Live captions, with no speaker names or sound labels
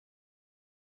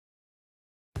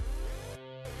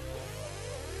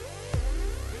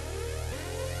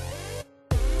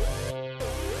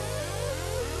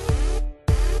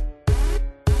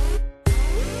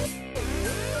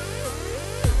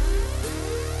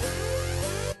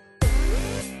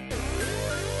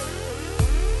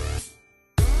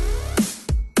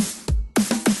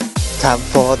Time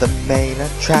for the main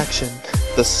attraction,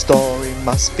 the story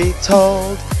must be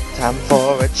told. Time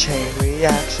for a chain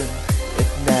reaction, it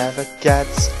never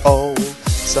gets old.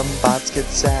 Some bots get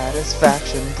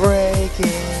satisfaction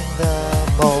breaking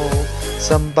the mold.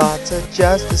 Some bots are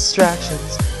just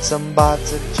distractions, some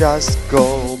bots are just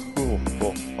gold.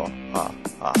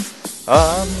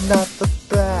 I'm not the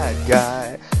bad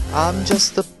guy, I'm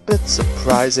just a bit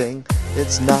surprising.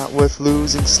 It's not worth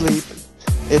losing sleep,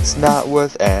 it's not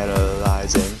worth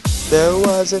analyzing. There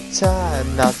was a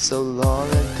time not so long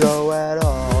ago at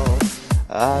all,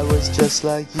 I was just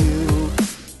like you.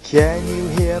 Can you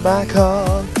hear my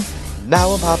call?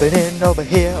 Now I'm popping in over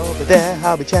here, over there.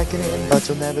 I'll be checking in, but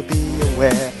you'll never be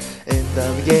aware. In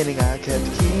the beginning I kept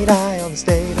a keen eye on the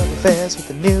state of affairs with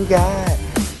the new guy.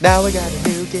 Now I got a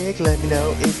new gig, let me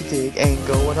know if you dig. Ain't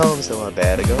going home, so I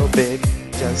better go big.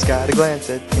 Just gotta glance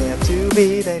at Cam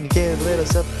 2B, then you get a little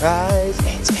surprise.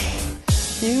 It's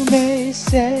me. You may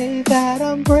say that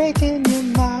I'm breaking your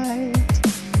mind.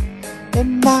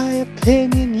 In my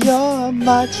opinion, you're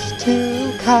much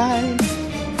too kind.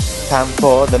 Time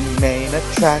for the main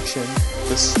attraction,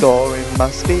 the story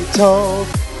must be told.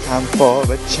 Time for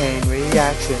a chain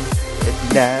reaction,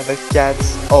 it never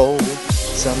gets old.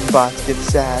 Some bots get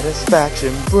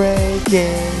satisfaction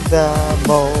breaking the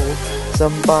mold.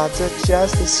 Some bots are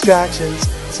just distractions,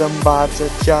 some bots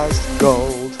are just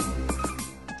gold.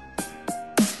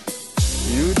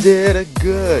 You did a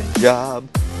good job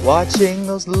watching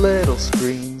those little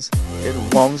screens. It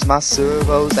warms my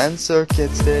servos and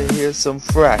circuits to hear some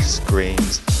fresh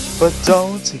screams. But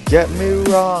don't get me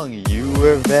wrong, you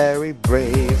were very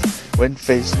brave. When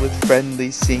faced with friendly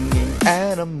singing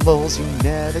animals, you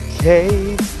never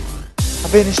caved. I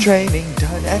finished training,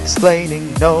 done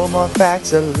explaining, no more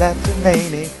facts are left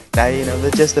remaining. Now you know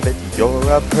the gist of it, you're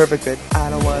a perfect fit,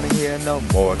 I don't wanna hear no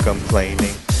more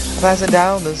complaining. I'm passing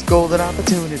down this golden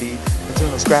opportunity,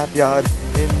 eternal scrapyard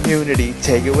immunity.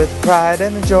 Take it with pride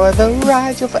and enjoy the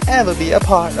ride, you'll forever be a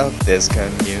part of this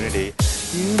community.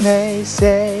 You may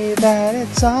say that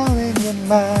it's all in your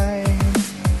mind,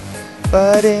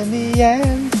 but in the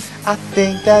end, I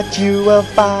think that you will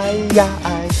find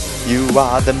you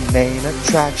are the main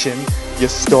attraction, your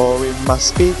story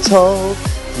must be told.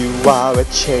 You are a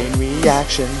chain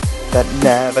reaction that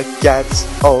never gets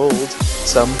old.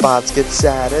 Some bots get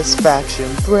satisfaction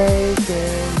breaking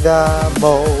the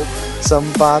mold.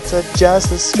 Some bots are just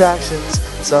distractions,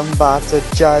 some bots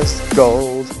are just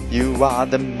gold. You are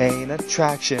the main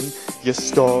attraction, your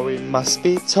story must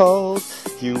be told.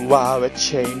 You are a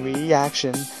chain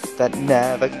reaction that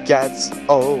never gets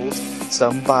old.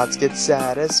 Some bots get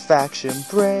satisfaction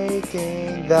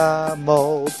breaking the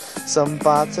mold. Some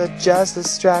bots are just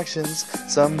distractions,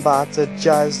 some bots are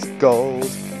just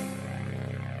gold.